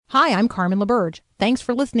Hi, I'm Carmen LaBerge. Thanks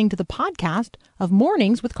for listening to the podcast of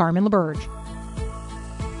Mornings with Carmen LaBerge.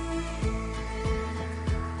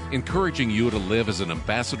 Encouraging you to live as an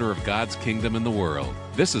ambassador of God's kingdom in the world.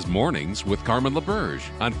 This is Mornings with Carmen LaBerge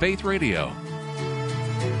on Faith Radio.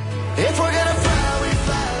 If we're gonna fly, we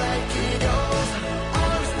fly like eagles,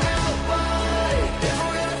 arms out wide. If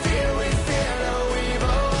we're gonna fear, we fear no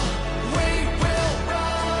evil. We will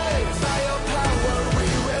rise. By your power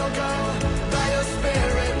we will go. By your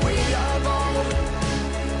spirit we are bold.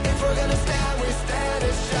 If we're gonna stand, we stand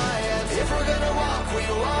as giants. If we're gonna walk, we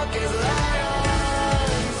walk as lions.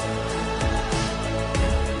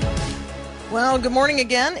 Well, good morning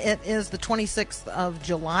again. It is the 26th of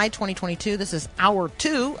July, 2022. This is hour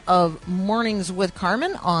 2 of Mornings with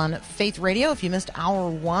Carmen on Faith Radio. If you missed hour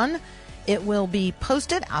 1, it will be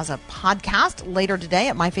posted as a podcast later today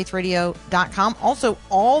at myfaithradio.com. Also,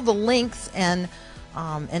 all the links and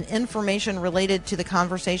information related to the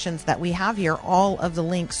conversations that we have here, all of the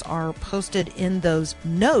links are posted in those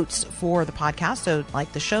notes for the podcast. So,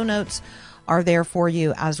 like the show notes are there for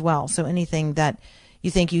you as well. So anything that you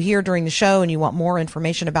think you hear during the show and you want more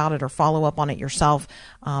information about it or follow up on it yourself,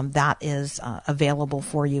 that is available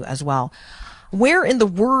for you as well. Where in the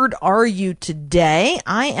Word are you today?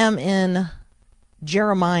 I am in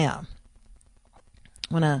Jeremiah.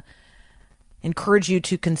 I want to encourage you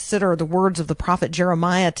to consider the words of the prophet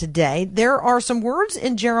Jeremiah today. There are some words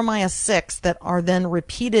in Jeremiah 6 that are then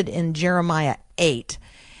repeated in Jeremiah 8.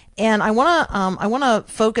 And I want to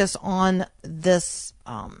focus on this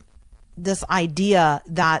idea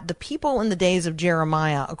that the people in the days of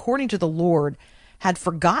Jeremiah, according to the Lord, had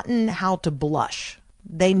forgotten how to blush.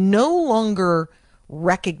 They no longer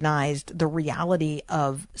recognized the reality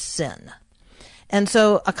of sin. And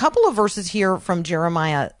so a couple of verses here from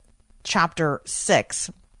Jeremiah chapter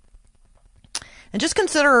 6. And just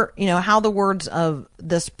consider, how the words of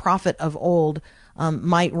this prophet of old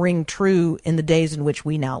might ring true in the days in which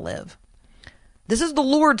we now live. This is the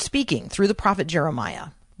Lord speaking through the prophet Jeremiah.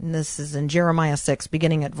 And this is in Jeremiah 6,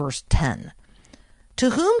 beginning at verse 10. To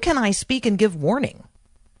whom can I speak and give warning?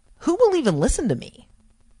 Who will even listen to me?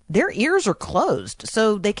 Their ears are closed,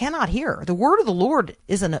 so they cannot hear. The word of the Lord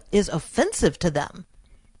is offensive to them.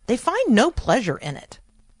 They find no pleasure in it.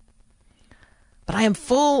 But I am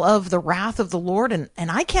full of the wrath of the Lord, and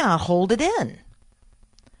I cannot hold it in.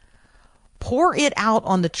 Pour it out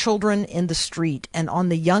on the children in the street and on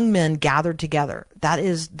the young men gathered together.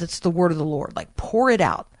 That's the word of the Lord. Like, pour it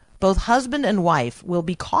out. Both husband and wife will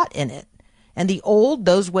be caught in it. And the old,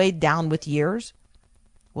 those weighed down with years,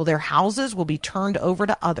 their houses will be turned over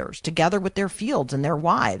to others, together with their fields and their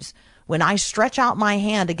wives, when I stretch out my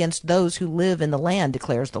hand against those who live in the land,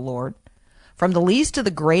 declares the Lord. From the least to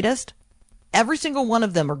the greatest, every single one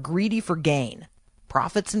of them are greedy for gain.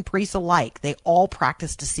 Prophets and priests alike, they all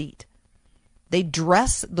practice deceit. They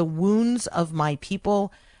dress the wounds of my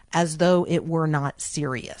people as though it were not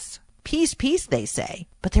serious. Peace, peace, they say,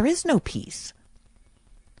 but there is no peace.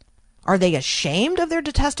 Are they ashamed of their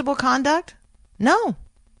detestable conduct? No,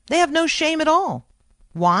 they have no shame at all.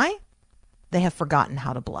 Why? They have forgotten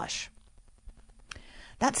how to blush.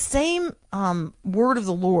 That same word of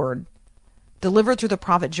the Lord delivered through the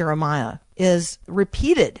prophet Jeremiah is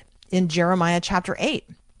repeated in Jeremiah chapter 8.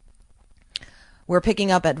 We're picking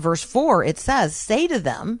up at verse 4. It says, say to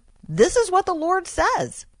them, this is what the Lord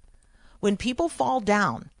says. When people fall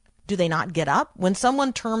down, do they not get up? When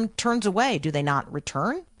someone turns away, do they not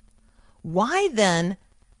return? Why then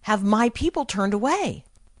have my people turned away?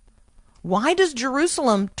 Why does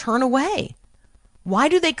Jerusalem turn away? Why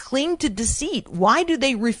do they cling to deceit? Why do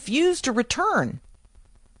they refuse to return?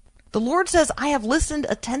 The Lord says, I have listened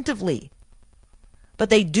attentively, but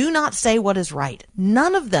they do not say what is right.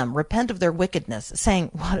 None of them repent of their wickedness,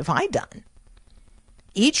 saying, what have I done?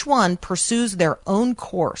 Each one pursues their own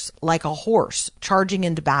course like a horse charging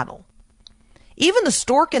into battle. Even the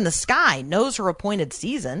stork in the sky knows her appointed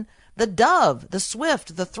season. The dove, the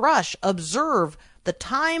swift, the thrush observe the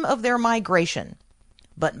time of their migration.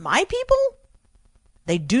 But my people,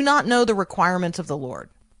 they do not know the requirements of the Lord.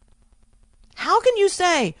 How can you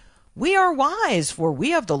say, we are wise, for we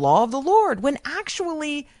have the law of the Lord, when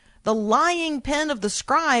actually the lying pen of the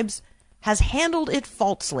scribes has handled it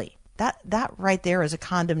falsely? That right there is a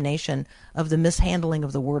condemnation of the mishandling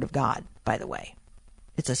of the word of God, by the way.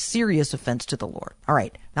 It's a serious offense to the Lord. All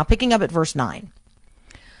right, now picking up at verse 9.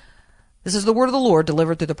 This is the word of the Lord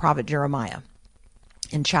delivered through the prophet Jeremiah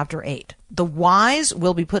in chapter 8. The wise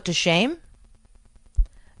will be put to shame.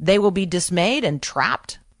 They will be dismayed and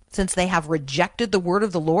trapped, since they have rejected the word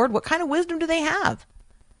of the Lord. What kind of wisdom do they have?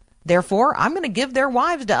 Therefore, I'm going to give their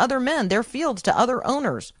wives to other men, their fields to other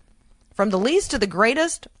owners. From the least to the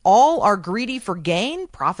greatest, all are greedy for gain,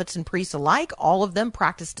 prophets and priests alike. All of them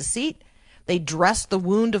practice deceit. They dress the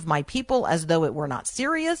wound of my people as though it were not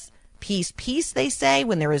serious. Peace, peace, they say,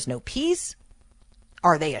 when there is no peace.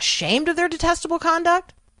 Are they ashamed of their detestable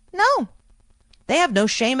conduct? No. They have no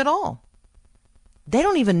shame at all. They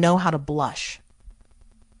don't even know how to blush.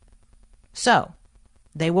 So,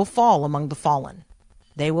 they will fall among the fallen.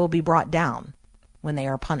 They will be brought down when they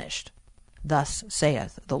are punished. Thus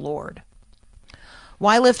saith the Lord.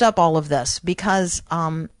 Why lift up all of this? Because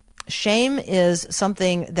shame is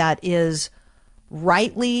something that is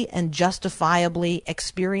rightly and justifiably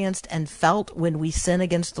experienced and felt when we sin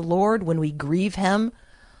against the Lord, when we grieve him,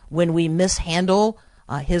 when we mishandle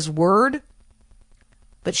his word.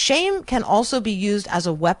 But shame can also be used as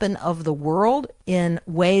a weapon of the world in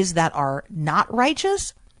ways that are not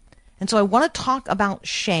righteous. And so I want to talk about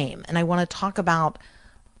shame, and I want to talk about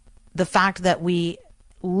the fact that we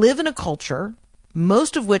live in a culture,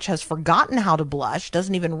 most of which has forgotten how to blush,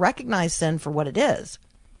 doesn't even recognize sin for what it is.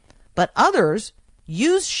 But others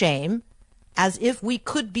use shame as if we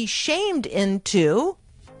could be shamed into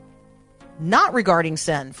not regarding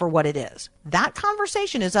sin for what it is. That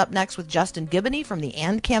conversation is up next with Justin Giboney from the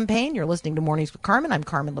AND campaign. You're listening to Mornings with Carmen. I'm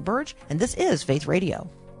Carmen LaBerge, and this is Faith Radio.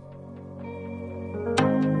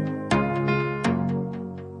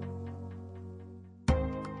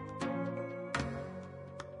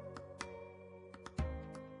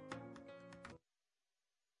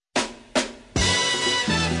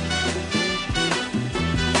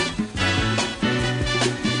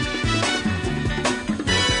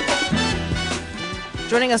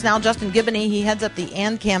 Joining us now, Justin Giboney. He heads up the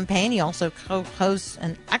AND campaign. He also co-hosts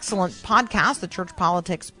an excellent podcast, the Church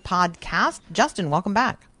Politics Podcast. Justin, welcome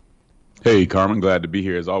back. Hey, Carmen. Glad to be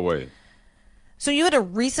here as always. So you had a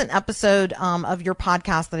recent episode of your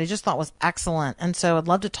podcast that I just thought was excellent. And so I'd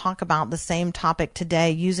love to talk about the same topic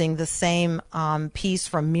today using the same piece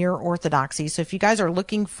from Mere Orthodoxy. So if you guys are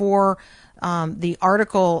looking for the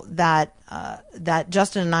article that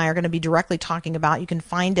Justin and I are going to be directly talking about, you can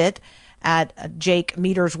find it at Jake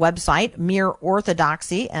Meter's website, Mere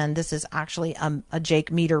Orthodoxy, and this is actually a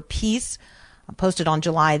Jake Meter piece posted on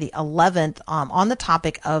July the 11th on the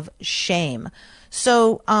topic of shame.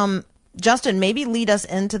 So, Justin, maybe lead us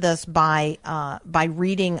into this by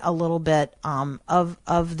reading a little bit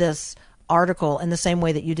of this article in the same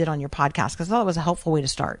way that you did on your podcast, because I thought it was a helpful way to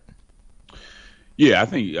start. Yeah, I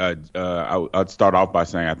think I'd start off by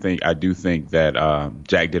saying I do think that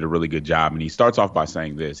Jack did a really good job. And he starts off by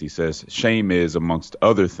saying this. He says, shame is, amongst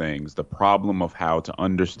other things, the problem of how to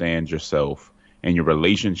understand yourself and your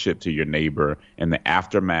relationship to your neighbor in the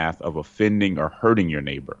aftermath of offending or hurting your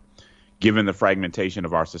neighbor. Given the fragmentation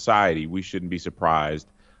of our society, we shouldn't be surprised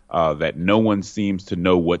that no one seems to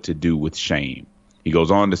know what to do with shame. He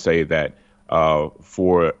goes on to say that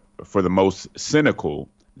for the most cynical,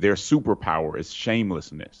 their superpower is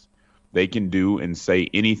shamelessness. They can do and say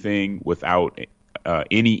anything without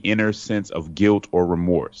any inner sense of guilt or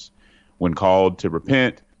remorse. When called to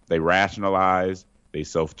repent, they rationalize, they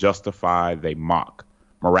self-justify, they mock.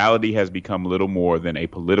 Morality has become little more than a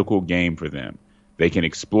political game for them. They can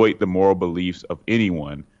exploit the moral beliefs of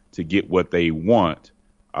anyone to get what they want,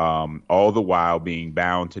 all the while being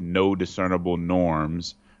bound to no discernible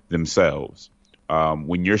norms themselves.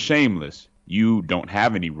 When you're shameless, you don't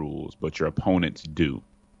have any rules, but your opponents do.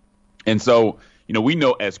 And so, we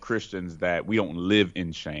know as Christians that we don't live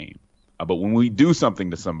in shame. But when we do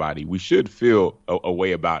something to somebody, we should feel a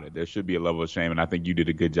way about it. There should be a level of shame. And I think you did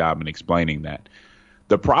a good job in explaining that.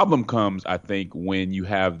 The problem comes, I think, when you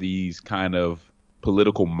have these kind of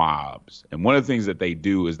political mobs. And one of the things that they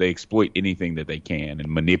do is they exploit anything that they can and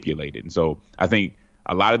manipulate it. And so I think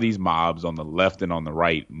a lot of these mobs on the left and on the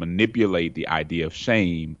right manipulate the idea of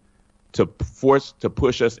shame to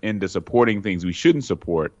push us into supporting things we shouldn't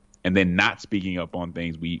support and then not speaking up on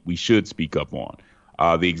things we should speak up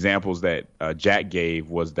on. The examples that Jack gave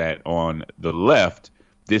was that on the left,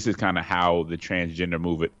 this is kind of how the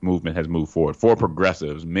transgender movement has moved forward. For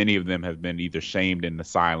progressives, many of them have been either shamed into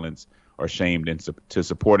silence or shamed into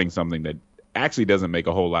supporting something that actually doesn't make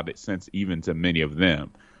a whole lot of sense even to many of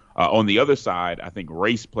them. On the other side, I think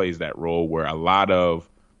race plays that role where a lot of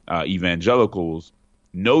evangelicals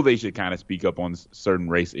know they should kind of speak up on certain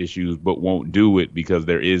race issues, but won't do it because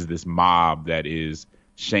there is this mob that is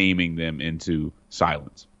shaming them into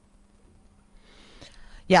silence.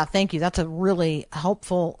 Yeah, thank you. That's a really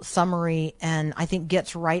helpful summary, and I think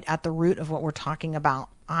gets right at the root of what we're talking about.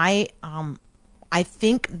 I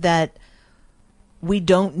think that we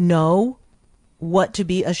don't know what to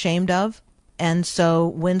be ashamed of, And so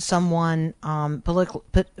when someone,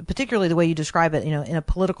 particularly the way you describe it, in a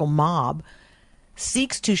political mob,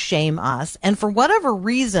 seeks to shame us, and for whatever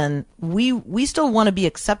reason, we still want to be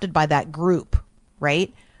accepted by that group,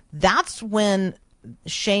 right? That's when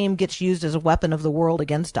shame gets used as a weapon of the world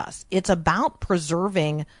against us. It's about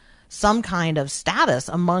preserving some kind of status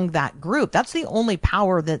among that group. That's the only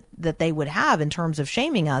power that they would have in terms of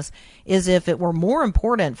shaming us, is if it were more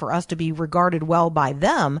important for us to be regarded well by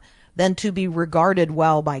them than to be regarded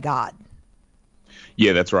well by God.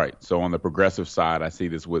 Yeah, that's right. So on the progressive side, I see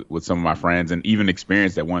this with some of my friends, and even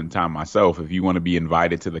experienced at one time myself. If you want to be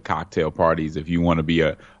invited to the cocktail parties, if you want to be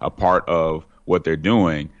a part of what they're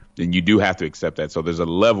doing, then you do have to accept that. So there's a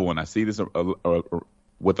level, and I see this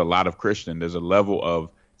with a lot of Christians, there's a level of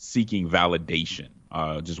seeking validation,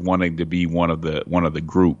 just wanting to be one of the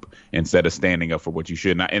group instead of standing up for what you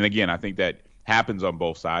should. And again, I think that happens on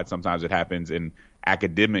both sides. Sometimes it happens in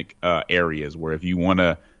academic areas where if you want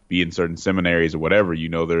to be in certain seminaries or whatever,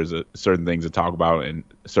 there's certain things to talk about and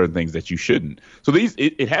certain things that you shouldn't. So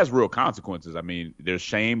it has real consequences. I mean, there's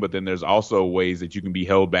shame, but then there's also ways that you can be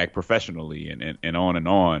held back professionally and on and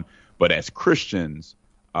on. But as Christians,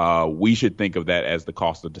 we should think of that as the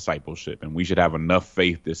cost of discipleship. And we should have enough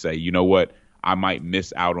faith to say, you know what, I might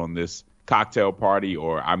miss out on this cocktail party,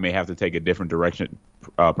 or I may have to take a different direction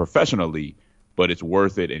professionally, but it's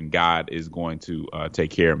worth it, and God is going to take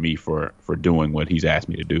care of me for doing what he's asked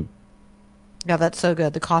me to do. Yeah, that's so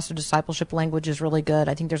good. The cost of discipleship language is really good.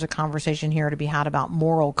 I think there's a conversation here to be had about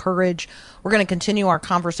moral courage. We're going to continue our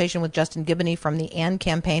conversation with Justin Giboney from the AND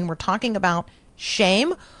campaign. We're talking about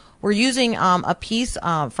shame. We're using a piece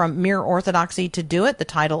from Mere Orthodoxy to do it. The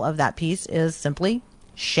title of that piece is simply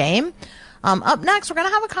Shame. Up next, we're going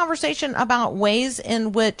to have a conversation about ways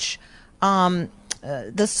in which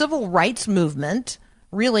the civil rights movement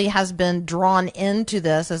really has been drawn into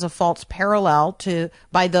this as a false parallel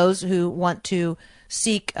by those who want to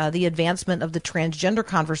seek the advancement of the transgender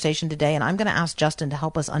conversation today. And I'm going to ask Justin to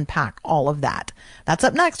help us unpack all of that. That's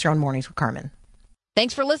up next here on Mornings with Carmen.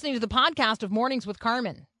 Thanks for listening to the podcast of Mornings with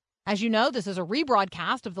Carmen. As you know, this is a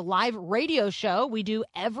rebroadcast of the live radio show we do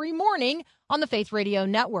every morning on the Faith Radio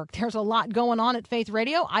Network. There's a lot going on at Faith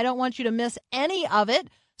Radio. I don't want you to miss any of it.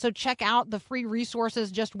 So check out the free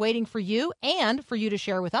resources just waiting for you and for you to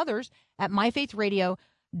share with others at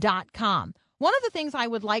myfaithradio.com. One of the things I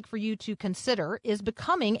would like for you to consider is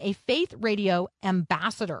becoming a Faith Radio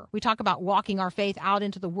ambassador. We talk about walking our faith out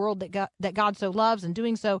into the world that God so loves and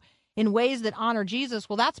doing so in ways that honor Jesus.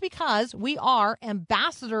 Well, that's because we are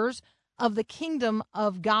ambassadors of the kingdom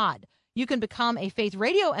of God. You can become a Faith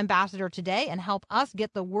Radio ambassador today and help us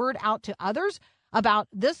get the word out to others about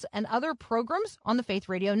this and other programs on the Faith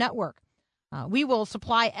Radio Network. We will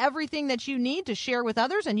supply everything that you need to share with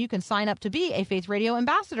others, and you can sign up to be a Faith Radio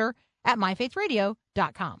ambassador at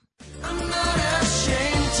myfaithradio.com. I'm not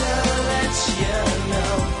ashamed to let you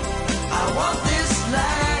know I want this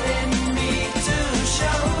light in me to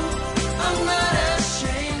show. I'm not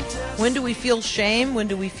ashamed to. When do we feel shame? When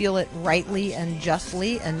do we feel it rightly and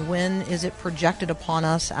justly? And when is it projected upon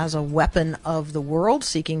us as a weapon of the world,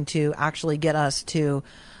 seeking to actually get us to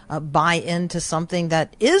buy into something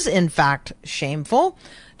that is, in fact, shameful?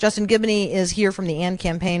 Justin Giboney is here from the AND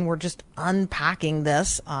campaign. We're just unpacking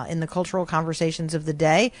this in the cultural conversations of the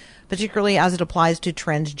day, particularly as it applies to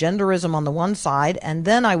transgenderism on the one side, and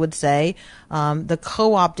then I would say the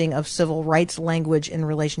co-opting of civil rights language in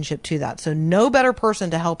relationship to that. So no better person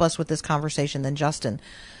to help us with this conversation than Justin.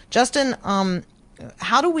 Justin,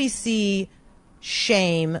 how do we see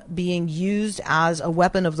shame being used as a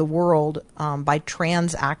weapon of the world by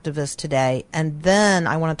trans activists today? And then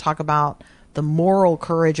I want to talk about the moral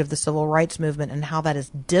courage of the civil rights movement and how that is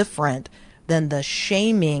different than the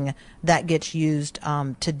shaming that gets used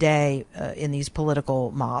today in these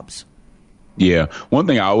political mobs. Yeah. One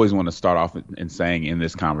thing I always want to start off in saying in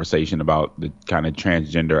this conversation about the kind of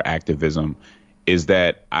transgender activism is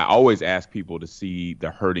that I always ask people to see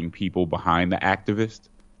the hurting people behind the activist.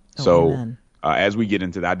 As we get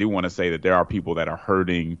into that, I do want to say that there are people that are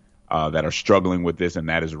hurting, that are struggling with this, and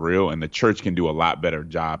that is real. And the church can do a lot better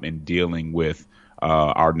job in dealing with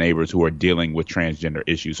our neighbors who are dealing with transgender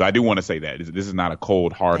issues. So I do want to say that this is not a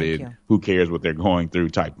cold-hearted, who cares what they're going through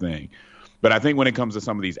type thing. But I think when it comes to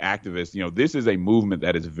some of these activists, this is a movement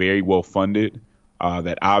that is very well funded,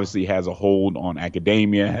 that obviously has a hold on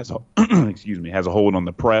academia, has a hold on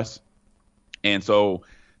the press. And so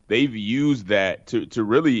they've used that to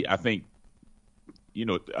really, I think,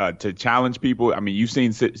 to challenge people. I mean, you've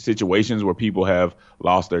seen situations where people have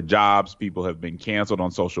lost their jobs. People have been canceled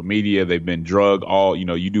on social media. They've been drugged.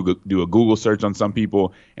 You do a Google search on some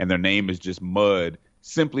people and their name is just mud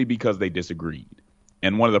simply because they disagreed.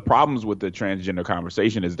 And one of the problems with the transgender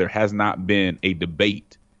conversation is there has not been a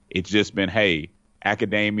debate. It's just been, hey,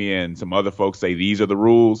 academia and some other folks say these are the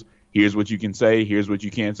rules. Here's what you can say. Here's what you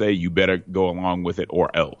can't say. You better go along with it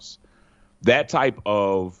or else. That type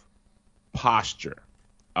of posture,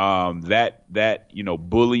 bullying,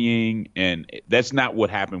 and that's not what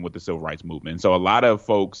happened with the civil rights movement. And so a lot of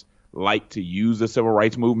folks like to use the civil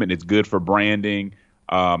rights movement. It's good for branding.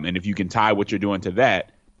 And if you can tie what you're doing to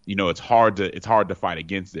that, it's hard to fight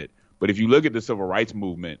against it. But if you look at the civil rights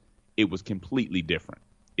movement, it was completely different.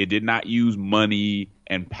 It did not use money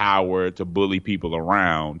and power to bully people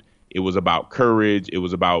around. It was about courage. It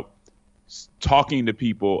was about talking to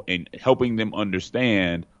people and helping them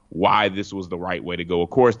understand why this was the right way to go. Of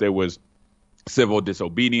course, there was civil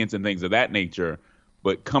disobedience and things of that nature,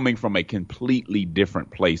 but coming from a completely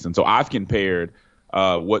different place. And so I've compared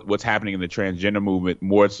what's happening in the transgender movement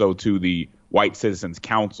more so to the White Citizens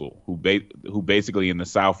Council, who basically in the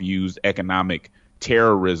South used economic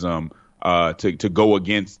terrorism to go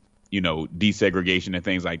against, desegregation and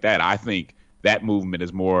things like that. I think that movement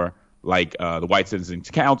is more like the White Citizens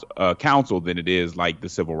Council than it is like the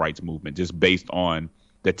civil rights movement, just based on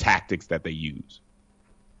the tactics that they use.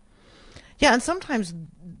 Yeah, and sometimes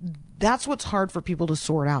that's what's hard for people to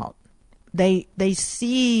sort out. They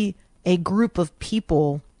see a group of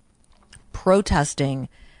people protesting.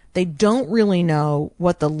 They don't really know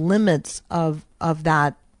what the limits of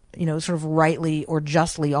that, sort of rightly or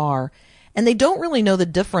justly are. And they don't really know the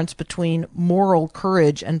difference between moral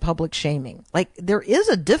courage and public shaming. Like, there is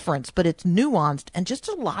a difference, but it's nuanced. And just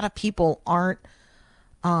a lot of people aren't,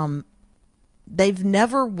 they've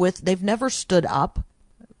never stood up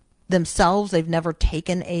themselves. They've never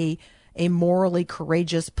taken a morally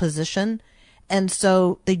courageous position. And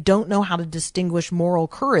so they don't know how to distinguish moral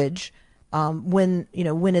courage, when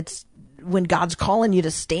God's calling you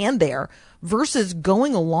to stand there versus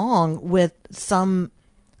going along with some,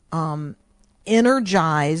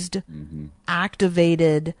 energized,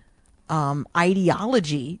 activated,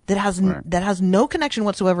 ideology that has no connection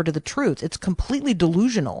whatsoever to the truth. It's completely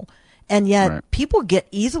delusional. And yet people get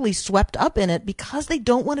easily swept up in it because they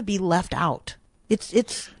don't want to be left out.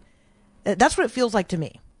 That's what it feels like to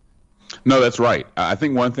me. No, that's right. I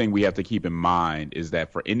think one thing we have to keep in mind is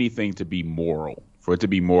that for anything to be moral, for it to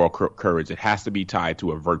be moral courage, it has to be tied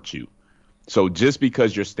to a virtue. So just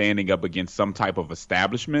because you're standing up against some type of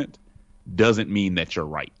establishment doesn't mean that you're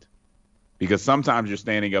right. Because sometimes you're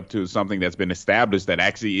standing up to something that's been established that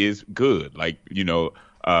actually is good, like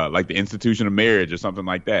the institution of marriage or something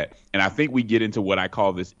like that. And I think we get into what I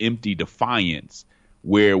call this empty defiance,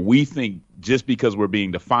 where we think just because we're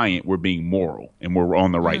being defiant, we're being moral and we're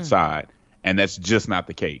on the right side. And that's just not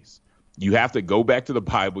the case. You have to go back to the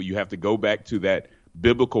Bible. You have to go back to that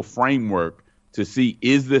biblical framework to see,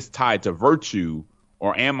 is this tied to virtue,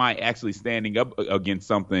 or am I actually standing up against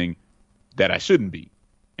something that I shouldn't be?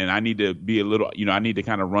 And I need to be I need to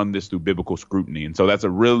kind of run this through biblical scrutiny. And so that's a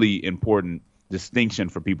really important distinction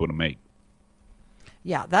for people to make.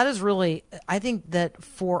 Yeah, that is really, I think that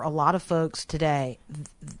for a lot of folks today,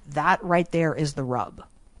 that right there is the rub.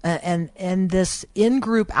 And this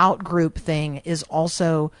in-group, out-group thing is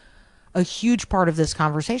also a huge part of this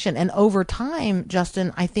conversation. And over time,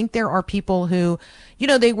 Justin, I think there are people who,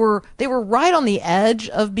 they were right on the edge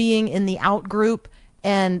of being in the out-group,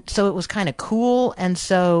 and so it was kind of cool. And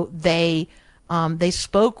so they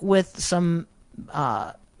spoke with some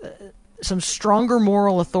stronger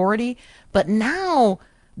moral authority. But now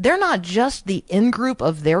they're not just the in-group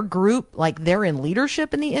of their group, like they're in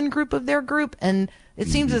leadership in the in-group of their group. And it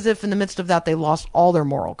seems as if in the midst of that, they lost all their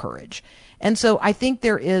moral courage. And so I think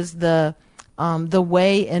there is the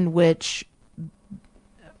way in which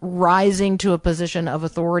rising to a position of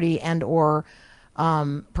authority and or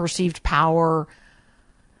perceived power,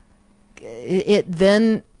 it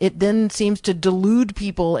then seems to delude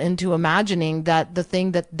people into imagining that the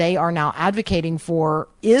thing that they are now advocating for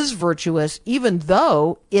is virtuous, even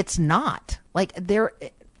though it's not.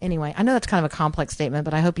 Anyway, I know that's kind of a complex statement,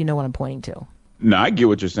 but I hope you know what I'm pointing to. No, I get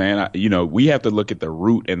what you're saying. We have to look at the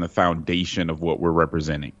root and the foundation of what we're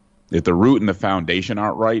representing. If the root and the foundation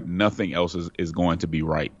aren't right, nothing else is going to be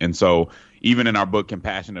right. And so even in our book,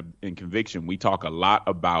 Compassion and Conviction, we talk a lot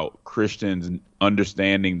about Christians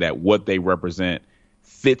understanding that what they represent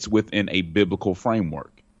fits within a biblical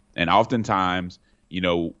framework. And oftentimes,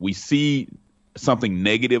 we see something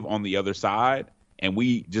negative on the other side, and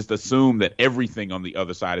we just assume that everything on the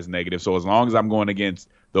other side is negative. So as long as I'm going against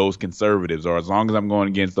those conservatives, or as long as I'm going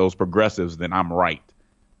against those progressives, then I'm right.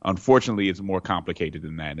 Unfortunately, it's more complicated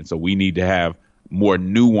than that. And so we need to have more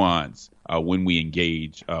nuance when we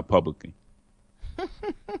engage publicly.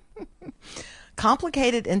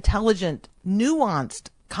 Complicated, intelligent, nuanced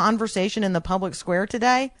conversation in the public square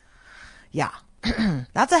today. Yeah.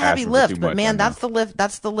 That's a heavy lift, but man, that's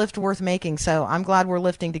the lift worth making. So I'm glad we're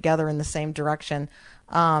lifting together in the same direction.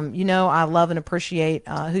 I love and appreciate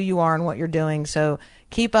who you are and what you're doing. So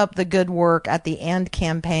keep up the good work at the AND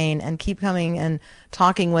campaign and keep coming and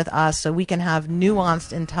talking with us so we can have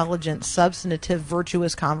nuanced, intelligent, substantive,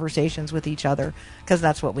 virtuous conversations with each other, because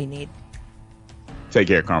that's what we need. Take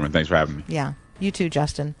care, Carmen. Thanks for having me. Yeah. You too,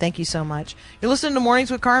 Justin. Thank you so much. You're listening to Mornings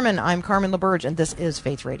with Carmen. I'm Carmen LaBerge, and this is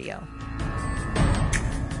Faith Radio.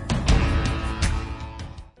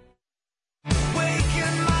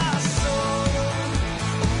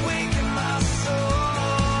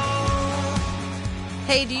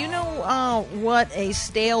 Hey, do you know what a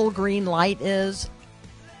stale green light is?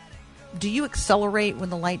 Do you accelerate when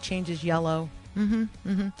the light changes yellow?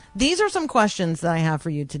 These are some questions that I have for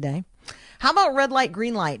you today. How about red light,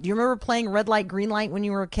 green light? Do you remember playing red light, green light when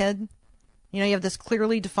you were a kid? You know, you have this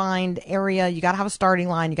clearly defined area. You got to have a starting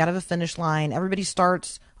line. You got to have a finish line. Everybody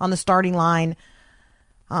starts on the starting line.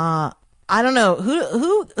 I don't know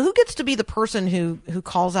who gets to be the person who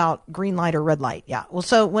calls out green light or red light. Yeah. Well,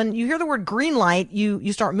 so when you hear the word green light,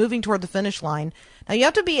 you start moving toward the finish line. Now you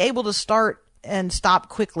have to be able to start and stop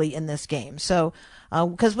quickly in this game. So,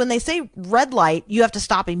 because when they say red light, you have to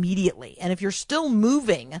stop immediately. And if you're still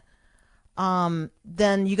moving,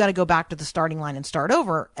 then you got to go back to the starting line and start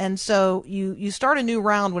over. And so you start a new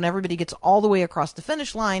round when everybody gets all the way across the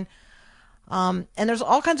finish line. And there's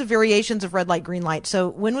all kinds of variations of red light, green light. So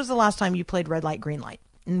when was the last time you played red light, green light?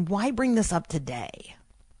 And why bring this up today?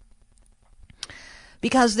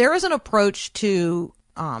 Because there is an approach to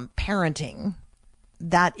parenting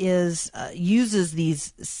that uses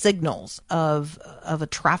these signals of a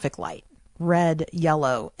traffic light, red,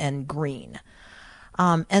 yellow, and green.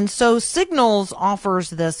 And so Signals offers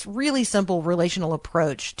this really simple relational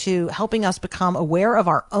approach to helping us become aware of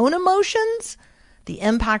our own emotions, the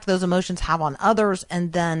impact those emotions have on others,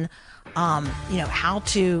 and then, how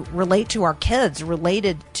to relate to our kids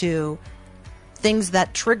related to things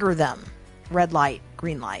that trigger them. Red light,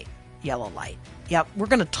 green light, yellow light. Yep. We're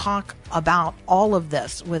going to talk about all of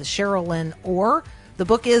this with Cheryl Lynn Orr. The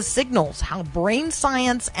book is Signals: How Brain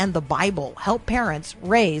Science and the Bible Help Parents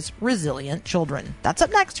Raise Resilient Children. That's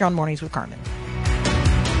up next here on Mornings with Carmen.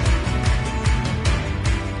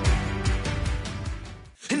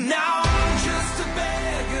 And now I'm just a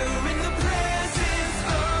beggar in the presence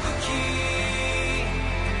of a king.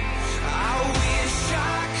 I wish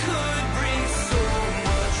I could bring so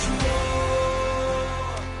much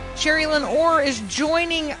more. Sherry Lynn Orr is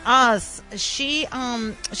joining us. She's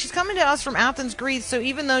coming to us from Athens, Greece. So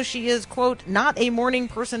even though she is, quote, not a morning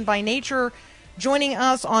person by nature, joining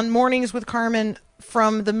us on Mornings with Carmen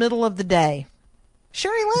from the middle of the day.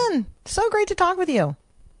 Sherry Lynn, so great to talk with you.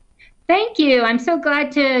 Thank you. I'm so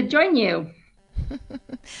glad to join you.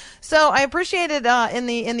 So I appreciated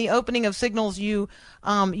in the opening of Signals, you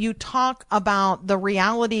talk about the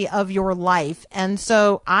reality of your life. And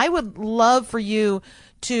so I would love for you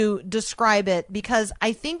to describe it, because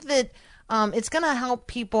I think that it's going to help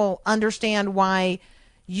people understand why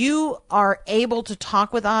you are able to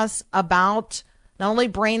talk with us about not only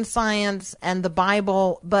brain science and the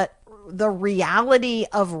Bible, but the reality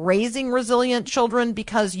of raising resilient children,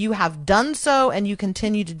 because you have done so and you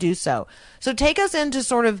continue to do so. So take us into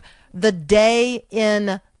sort of the day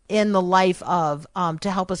in the life of,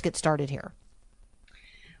 to help us get started here.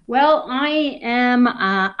 Well, I am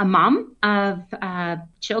a mom of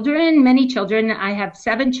children, many children. I have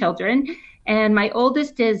 7 children, and my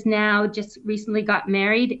oldest is now just recently got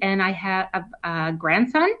married, and I have a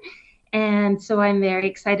grandson. And so I'm very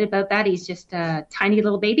excited about that. He's just a tiny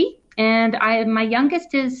little baby. And my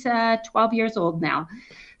youngest is 12 years old now.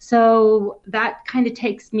 So that kind of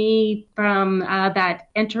takes me from that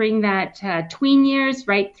entering that tween years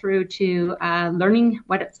right through to learning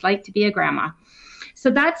what it's like to be a grandma. So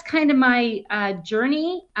that's kind of my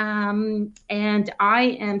journey. And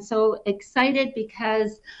I am so excited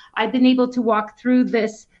because I've been able to walk through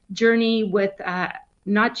this journey with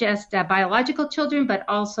not just biological children, but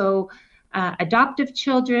also adoptive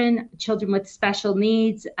children, children with special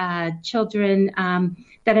needs, children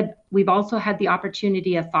that we've also had the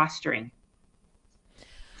opportunity of fostering.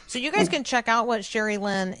 So you guys can check out what Sherry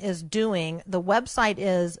Lynn is doing. The website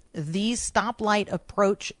is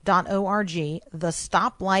thestoplighapproach.org,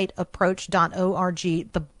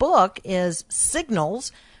 thestoplighapproach.org. The book is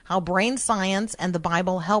Signals: How Brain Science and the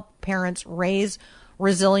Bible Help Parents Raise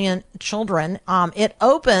resilient children. It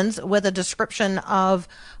opens with a description of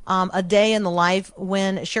a day in the life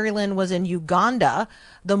when Sherry Lynn was in Uganda.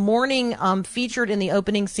 The morning featured in the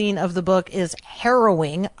opening scene of the book is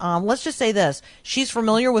harrowing. Let's just say this. She's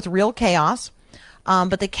familiar with real chaos,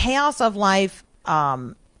 but the chaos of life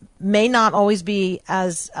may not always be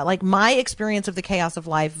as, like, my experience of the chaos of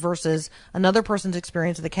life versus another person's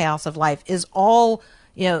experience of the chaos of life is all,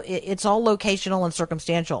 it's all locational and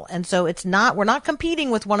circumstantial. And so we're not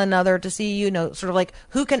competing with one another to see, sort of like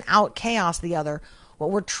who can out chaos the other.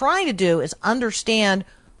 What we're trying to do is understand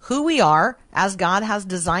who we are as God has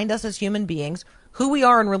designed us as human beings, who we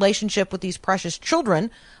are in relationship with these precious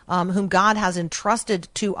children, whom God has entrusted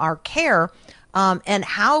to our care, and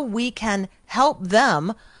how we can help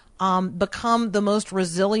them become the most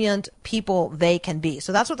resilient people they can be.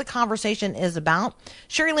 So that's what the conversation is about.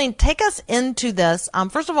 Sherry Lynn, take us into this.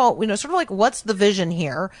 First of all, sort of like, what's the vision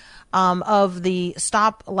here of the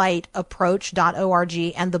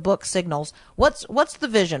stoplightapproach.org and the book Signals? What's the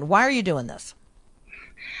vision? Why are you doing this?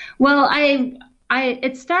 Well,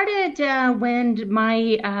 it started when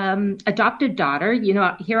my adopted daughter,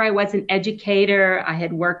 here I was an educator. I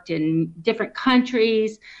had worked in different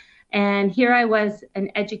countries. And here I was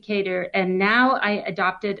an educator, and now I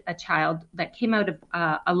adopted a child that came out of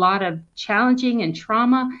a lot of challenging and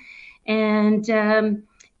trauma, and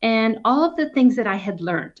all of the things that I had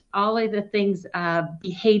learned, all of the things,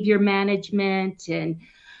 behavior management, and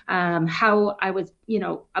how I was,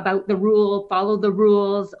 about the rule, follow the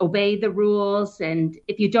rules, obey the rules, and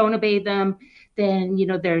if you don't obey them, then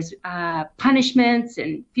there's punishments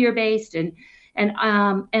and fear-based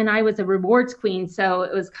and I was a rewards queen. So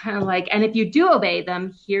it was kind of like, and if you do obey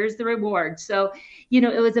them, here's the reward. So,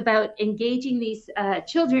 it was about engaging these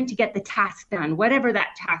children to get the task done, whatever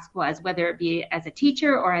that task was, whether it be as a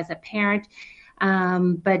teacher or as a parent.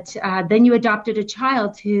 But then you adopted a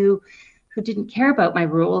child who didn't care about my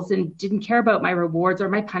rules and didn't care about my rewards or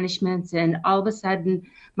my punishments. And all of a sudden,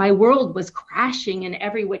 my world was crashing in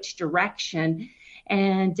every which direction.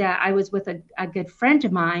 And I was with a good friend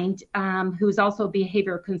of mine who was also a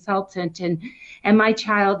behavioral consultant. And my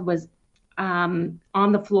child was on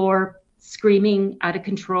the floor screaming out of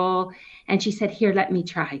control. And she said, "Here, let me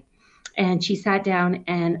try." And she sat down,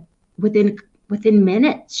 and within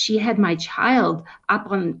minutes, she had my child up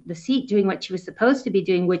on the seat doing what she was supposed to be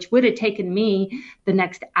doing, which would have taken me the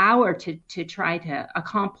next hour to try to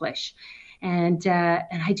accomplish. And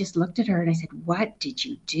I just looked at her and I said, "What did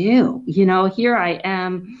you do?" Here I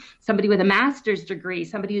am, somebody with a master's degree,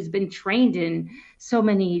 somebody who's been trained in so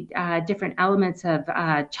many different elements of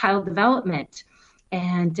child development.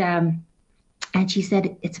 And she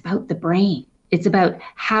said, "It's about the brain. It's about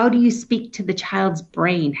how do you speak to the child's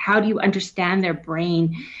brain? How do you understand their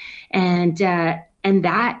brain?" And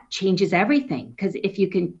that changes everything, because if you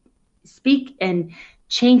can speak and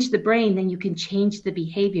change the brain, then you can change the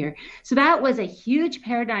behavior. So that was a huge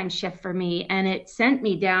paradigm shift for me. And it sent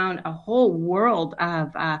me down a whole world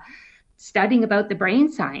of studying about the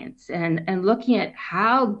brain science and looking at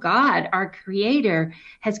how God, our creator,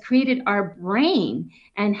 has created our brain,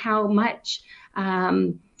 and how much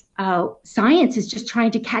science is just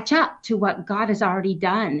trying to catch up to what God has already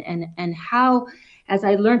done. And how, as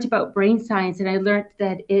I learned about brain science, and I learned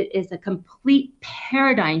that it is a complete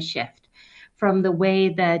paradigm shift from the way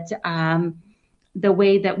that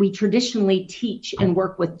we traditionally teach and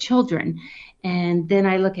work with children. And then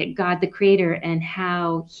I look at God, the creator, and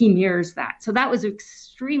how he mirrors that. So that was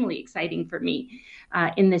extremely exciting for me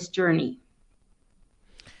in this journey.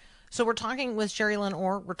 So we're talking with Sherry Lynn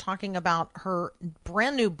Orr. We're talking about her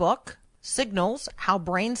brand new book, Signals, How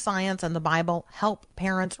Brain Science and the Bible Help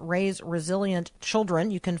Parents Raise Resilient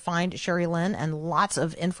Children. You can find Sherry Lynn and lots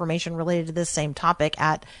of information related to this same topic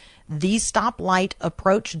at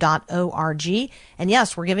thestoplightapproach.org. And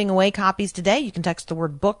yes, we're giving away copies today. You can text the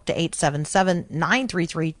word book to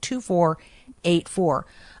 877-933-2484.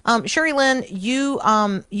 Sherry Lynn,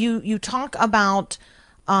 you talk about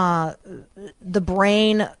the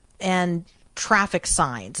brain and traffic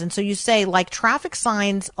signs. And so you say, like traffic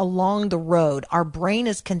signs along the road, our brain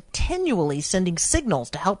is continually sending signals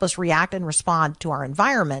to help us react and respond to our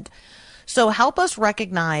environment. So help us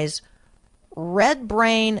recognize red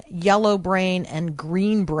brain, yellow brain, and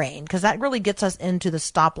green brain, because that really gets us into the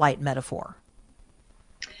stoplight metaphor.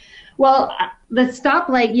 Well, the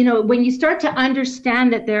stoplight, when you start to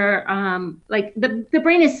understand that there, the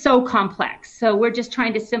brain is so complex. So we're just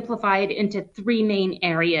trying to simplify it into three main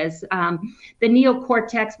areas. The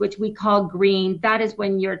neocortex, which we call green, that is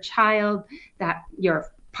when your child,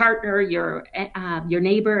 your partner, your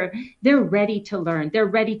neighbor, they're ready to learn. They're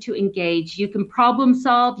ready to engage. You can problem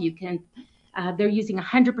solve. You can They're using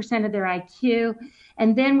 100% of their IQ.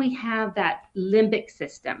 And then we have that limbic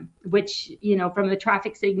system, which, from the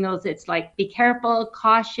traffic signals, it's like, be careful,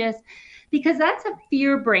 cautious, because that's a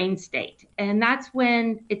fear brain state. And that's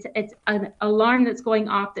when it's an alarm that's going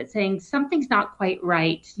off that's saying something's not quite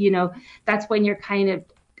right. That's when you're kind of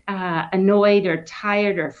annoyed or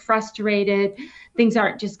tired or frustrated. Things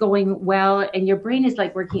aren't just going well, and your brain is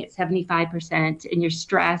like working at 75%, and you're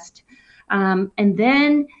stressed. And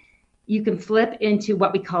then you can flip into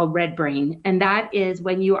what we call red brain. And that is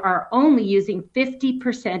when you are only using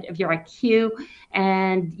 50% of your IQ,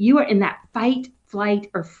 and you are in that fight, flight,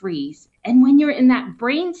 or freeze. And when you're in that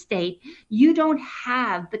brain state, you don't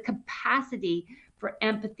have the capacity for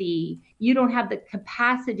empathy. You don't have the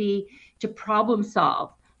capacity to problem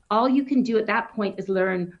solve. All you can do at that point is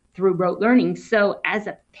learn through rote learning. So as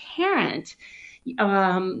a parent,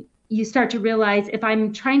 you start to realize, if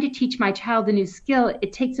I'm trying to teach my child a new skill,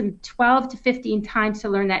 it takes him 12 to 15 times to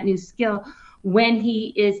learn that new skill when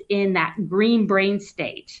he is in that green brain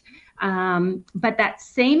state. But that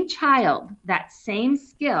same child, that same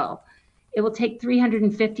skill, it will take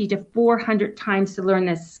 350 to 400 times to learn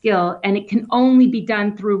this skill, and it can only be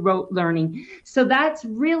done through rote learning. So that's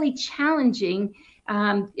really challenging.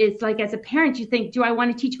 It's like, as a parent, you think, do I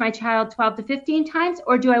want to teach my child 12 to 15 times,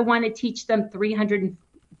 or do I want to teach them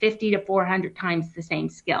 350 to 400 times the same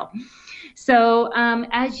skill? So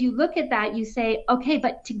as you look at that, you say, okay,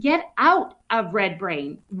 but to get out of red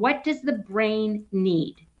brain, what does the brain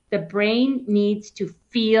need? The brain needs to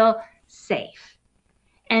feel safe.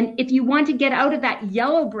 And if you want to get out of that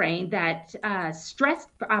yellow brain, that stress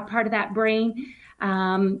part of that brain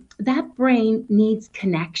needs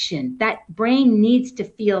connection. That brain needs to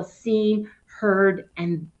feel seen, heard,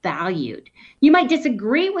 and valued. You might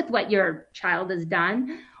disagree with what your child has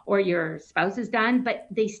done or your spouse has done, but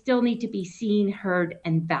they still need to be seen, heard,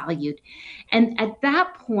 and valued. And at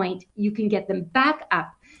that point, you can get them back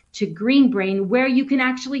up to green brain, where you can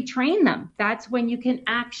actually train them. That's when you can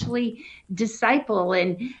actually disciple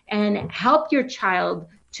and help your child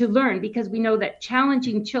to learn, because we know that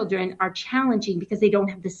challenging children are challenging because they don't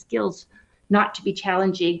have the skills not to be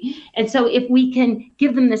challenging. And so if we can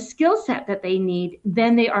give them the skill set that they need,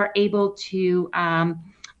 then they are able to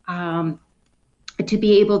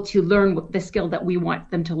be able to learn the skill that we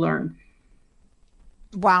want them to learn.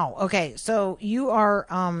 Wow. Okay. So you are,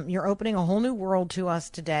 you're opening a whole new world to us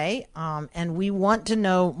today. And we want to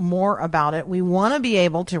know more about it. We want to be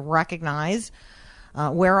able to recognize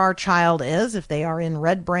where our child is, if they are in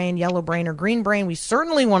red brain, yellow brain, or green brain. We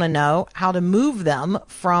certainly want to know how to move them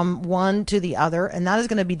from one to the other. And that is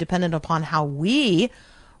going to be dependent upon how we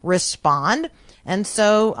respond. And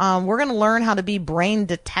so we're going to learn how to be brain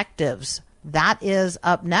detectives. That is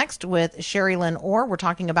up next with Sherry Lynn Orr. We're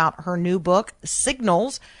talking about her new book,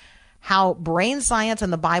 Signals, How Brain Science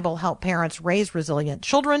and the Bible Help Parents Raise Resilient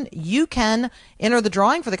Children. You can enter the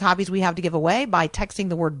drawing for the copies we have to give away by texting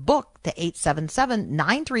the word book to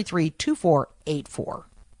 877-933-2484.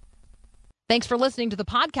 Thanks for listening to the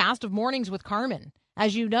podcast of Mornings with Carmen.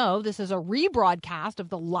 As you know, this is a rebroadcast of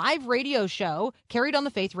the live radio show carried on the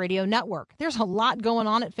Faith Radio Network. There's a lot going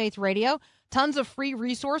on at Faith Radio. Tons of free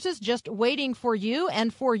resources just waiting for you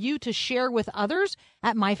and for you to share with others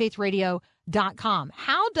at myfaithradio.com.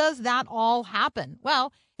 How does that all happen?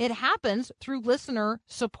 Well, it happens through listener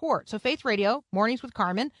support. So Faith Radio, Mornings with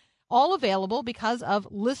Carmen, all available because of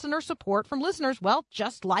listener support from listeners, well,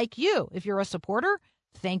 just like you. If you're a supporter,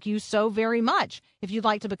 thank you so very much. If you'd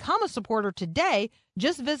like to become a supporter today,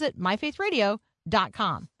 just visit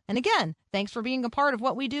myfaithradio.com. And again, thanks for being a part of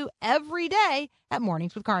what we do every day at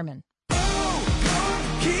Mornings with Carmen.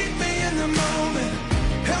 Keep me in the moment.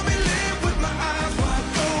 Help me live with my eyes wide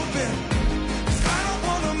open. 'Cause I don't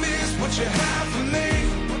want to miss what you have for me.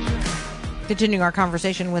 Continuing our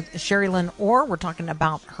conversation with Sherry Lynn Orr, we're talking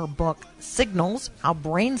about her book, Signals, How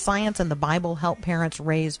Brain Science and the Bible Help Parents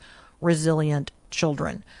Raise Resilient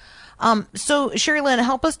Children. So Sherry Lynn,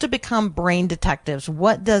 help us to become brain detectives.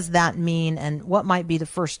 What does that mean, and what might be the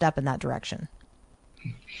first step in that direction?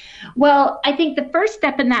 Well, I think the first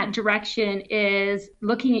step in that direction is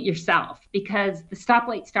looking at yourself, because the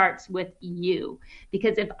stoplight starts with you.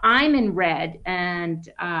 Because if I'm in red, and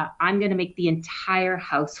I'm going to make the entire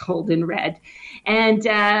household in red, and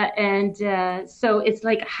so it's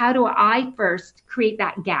like, how do I first create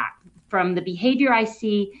that gap from the behavior I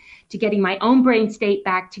see to getting my own brain state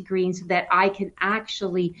back to green, so that I can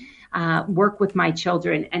actually work with my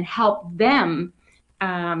children and help them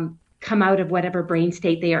come out of whatever brain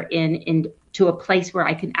state they are in to a place where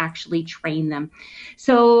I can actually train them.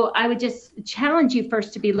 So I would just challenge you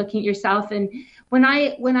first to be looking at yourself. And when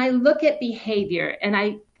I look at behavior, and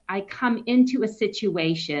I I come into a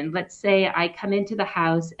situation, let's say I come into the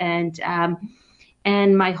house and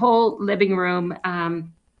my whole living room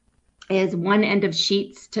is one end of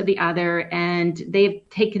sheets to the other, and they've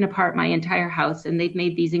taken apart my entire house and they've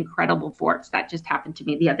made these incredible forts. That just happened to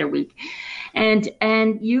me the other week. And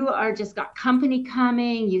you are just got company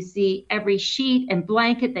coming. You see every sheet and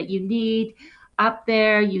blanket that you need up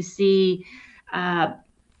there. You see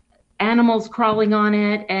animals crawling on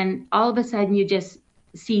it, and all of a sudden you just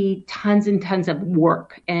see tons and tons of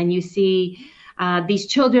work, and you see these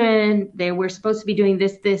children, they were supposed to be doing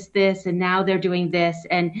this, and now they're doing this.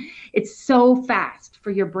 And it's so fast for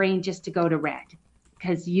your brain just to go to red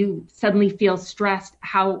because you suddenly feel stressed.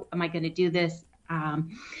 How am I going to do this?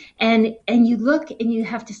 And you look and you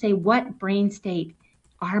have to say, what brain state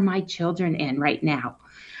are my children in right now?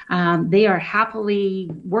 They are happily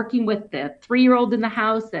working with the 3-year-old in the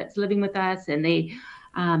house that's living with us, and they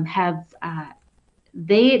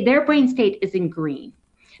their brain state is in green.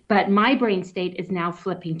 But my brain state is now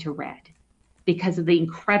flipping to red because of the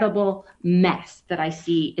incredible mess that I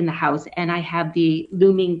see in the house. And I have the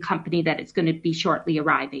looming company that it's going to be shortly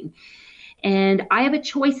arriving. And I have a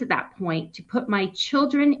choice at that point to put my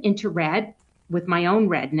children into red with my own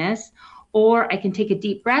redness, or I can take a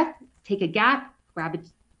deep breath, take a gap, grab a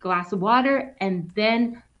glass of water, and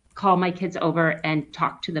then call my kids over and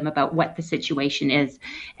talk to them about what the situation is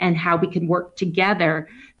and how we can work together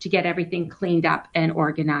to get everything cleaned up and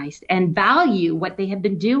organized and value what they have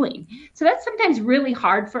been doing. So that's sometimes really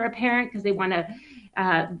hard for a parent because they want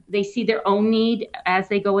to, they see their own need as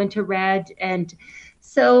they go into red. And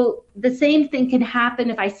so the same thing can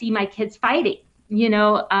happen if I see my kids fighting.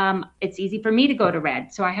 It's easy for me to go to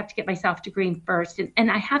red. So I have to get myself to green first.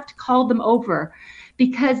 And I have to call them over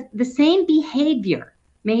because the same behavior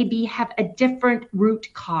maybe have a different root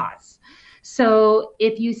cause. So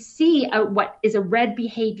if you see what is a red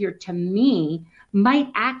behavior to me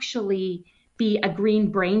might actually be a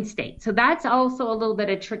green brain state. So that's also a little bit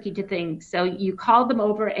of tricky to think. So you call them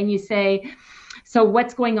over and you say, so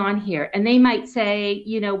what's going on here? And they might say,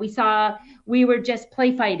 we were just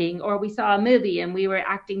play fighting, or we saw a movie and we were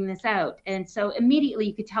acting this out. And so immediately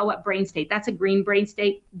you could tell what brain state. That's a green brain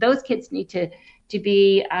state. Those kids need to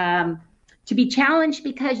be challenged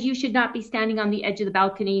because you should not be standing on the edge of the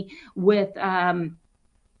balcony with and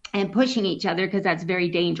pushing each other because that's very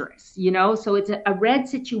dangerous, So it's a red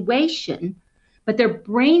situation, but their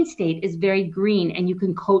brain state is very green and you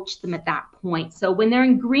can coach them at that point. So when they're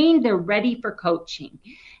in green, they're ready for coaching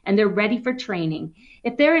and they're ready for training.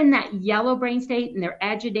 If they're in that yellow brain state and they're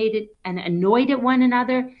agitated and annoyed at one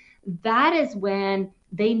another, that is when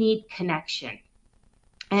they need connection.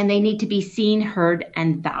 And they need to be seen, heard,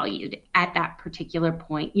 and valued at that particular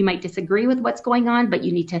point. You might disagree with what's going on, but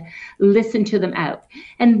you need to listen to them out.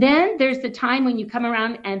 And then there's the time when you come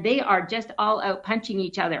around and they are just all out punching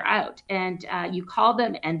each other out. And you call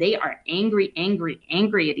them and they are angry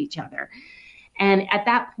at each other. And at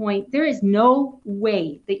that point, there is no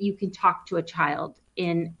way that you can talk to a child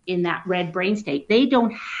in that red brain state. They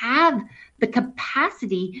don't have the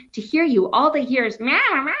capacity to hear you. All they hear is meow,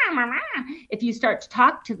 meow, meow, meow. If you start to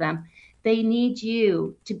talk to them, they need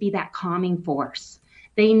you to be that calming force.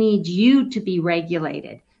 They need you to be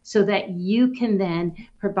regulated so that you can then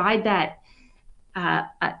provide that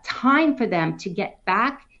time for them to get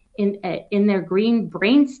back in their green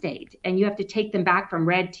brain state. And you have to take them back from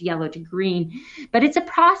red to yellow to green. But it's a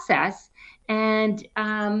process, and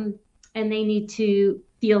they need to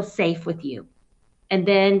feel safe with you and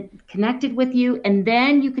then connected with you. And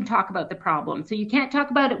then you can talk about the problem. So you can't talk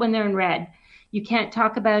about it when they're in red. You can't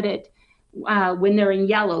talk about it when they're in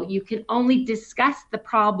yellow. You can only discuss the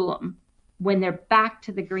problem when they're back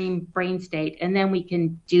to the green brain state. And then we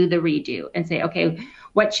can do the redo and say, okay,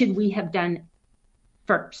 what should we have done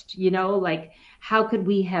first? Like how could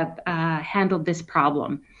we have handled this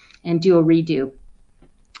problem and do a redo?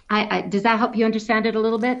 Does that help you understand it a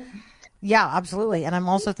little bit? Yeah, absolutely. And I'm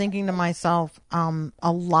also thinking to myself,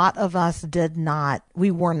 a lot of us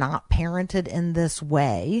we were not parented in this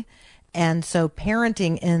way. And so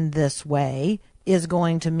parenting in this way is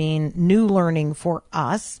going to mean new learning for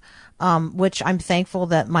us, which I'm thankful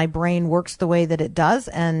that my brain works the way that it does.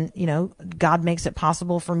 And, God makes it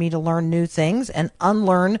possible for me to learn new things and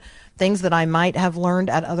unlearn things that I might have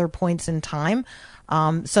learned at other points in time.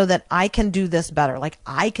 So that I can do this better. Like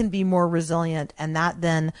I can be more resilient, and that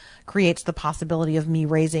then creates the possibility of me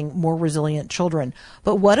raising more resilient children.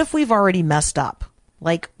 But what if we've already messed up?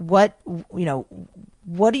 Like what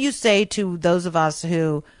do you say to those of us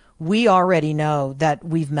who we already know that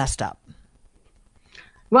we've messed up?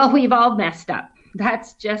 Well, we've all messed up.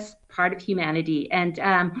 That's just part of humanity.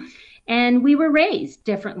 And we were raised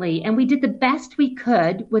differently, and we did the best we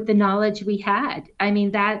could with the knowledge we had. I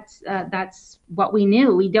mean, that's what we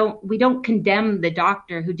knew. We don't condemn the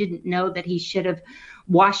doctor who didn't know that he should have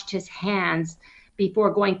washed his hands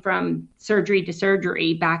before going from surgery to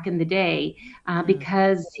surgery back in the day,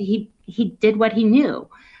 because he did what he knew.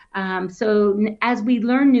 So as we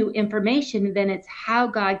learn new information, then it's how,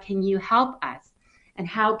 God, can you help us? And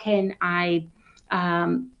how can I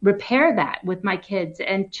repair that with my kids?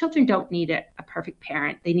 And children don't need a perfect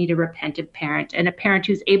parent. They need a repentant parent, and a parent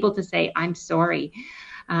who's able to say, I'm sorry,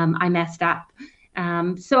 I messed up.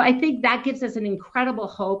 So I think that gives us an incredible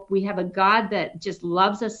hope. We have a God that just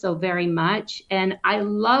loves us so very much. And I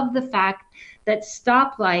love the fact that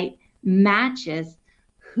Stoplight matches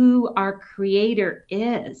who our Creator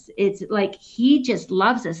is. It's like he just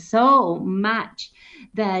loves us so much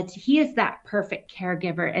that he is that perfect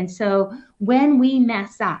caregiver. And so when we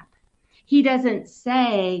mess up, he doesn't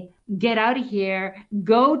say, get out of here,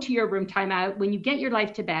 go to your room timeout. When you get your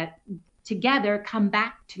life together, come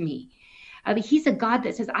back to me. He's a God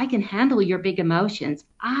that says, I can handle your big emotions.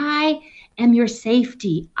 I am your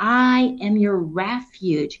safety. I am your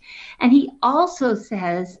refuge. And he also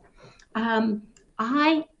says,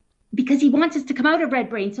 because he wants us to come out of red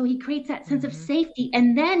brain. So he creates that sense of safety.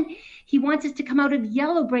 And then he wants us to come out of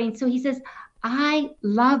yellow brain. So he says, I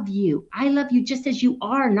love you. I love you just as you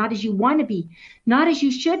are, not as you want to be, not as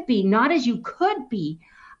you should be, not as you could be.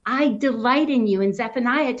 I delight in you. And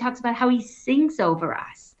Zephaniah talks about how he sings over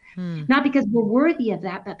us, not because we're worthy of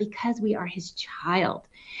that, but because we are his child.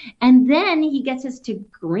 And then he gets us to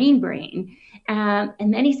green brain.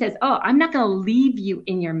 And then he says, oh, I'm not going to leave you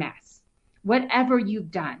in your mess, whatever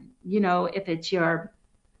you've done. You know, if it's your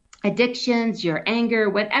addictions, your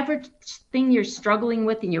anger, whatever thing you're struggling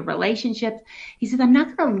with in your relationships, he says, I'm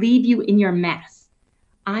not going to leave you in your mess.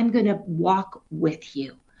 I'm going to walk with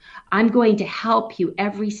you. I'm going to help you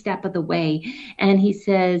every step of the way. And he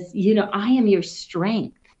says, you know, I am your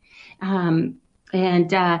strength. And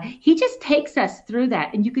he just takes us through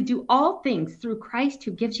that. And you could do all things through Christ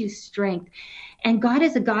who gives you strength. And God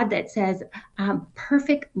is a God that says,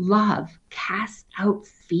 perfect love casts out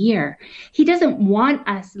fear. He doesn't want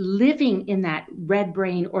us living in that red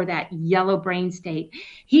brain or that yellow brain state.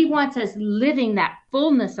 He wants us living that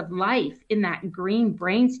fullness of life in that green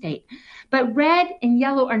brain state. But red and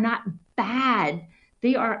yellow are not bad.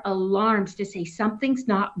 They are alarms to say something's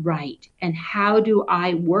not right. And how do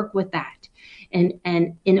I work with that? And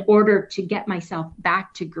in order to get myself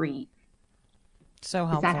back to green. So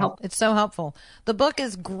helpful. It's so helpful. The book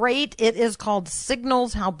is great. It is called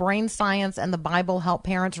Signals: How Brain Science and the Bible Help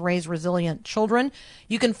Parents Raise Resilient Children.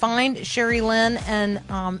 You can find Sherry Lynn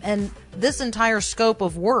and this entire scope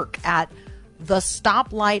of work at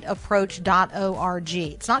thestoplightapproach.org.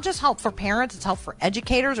 It's not just help for parents, it's help for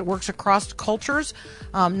educators. It works across cultures,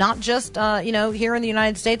 not just here in the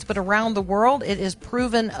United States, but around the world. It is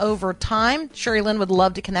proven over time. Sherry Lynn would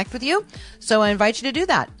love to connect with you, so I invite you to do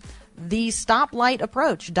that.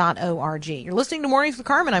 Thestoplightapproach.org. You're listening to Mornings with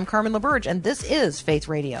Carmen. I'm Carmen LaBerge, and this is Faith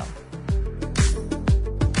Radio.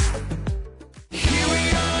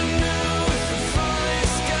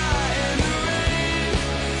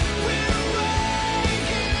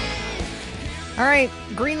 All right,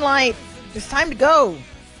 green light. It's time to go,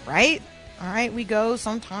 right? All right, we go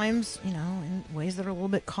sometimes, in ways that are a little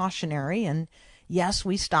bit cautionary. And yes,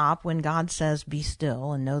 we stop when God says, be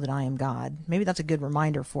still and know that I am God. Maybe that's a good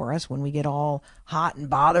reminder for us when we get all hot and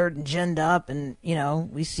bothered and ginned up and,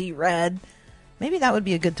 we see red. Maybe that would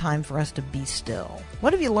be a good time for us to be still.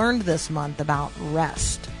 What have you learned this month about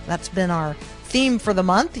rest? That's been our theme for the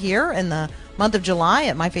month here in the month of July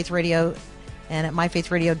at My Faith Radio and at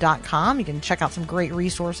myfaithradio.com. You can check out some great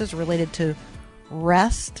resources related to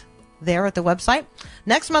rest there at the website.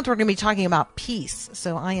 Next month, we're going to be talking about peace.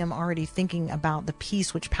 So I am already thinking about the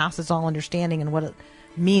peace which passes all understanding and what it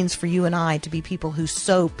means for you and I to be people who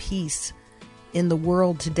sow peace in the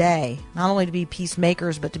world today. Not only to be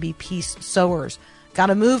peacemakers, but to be peace sowers. Got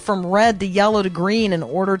to move from red to yellow to green in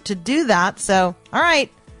order to do that. So, all right,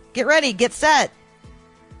 get ready, get set.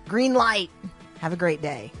 Green light. Have a great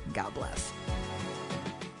day. God bless.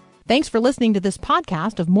 Thanks for listening to this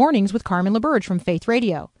podcast of Mornings with Carmen LaBerge from Faith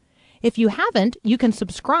Radio. If you haven't, you can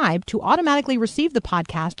subscribe to automatically receive the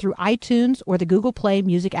podcast through iTunes or the Google Play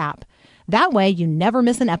Music app. That way you never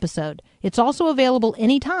miss an episode. It's also available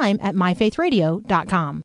anytime at myfaithradio.com.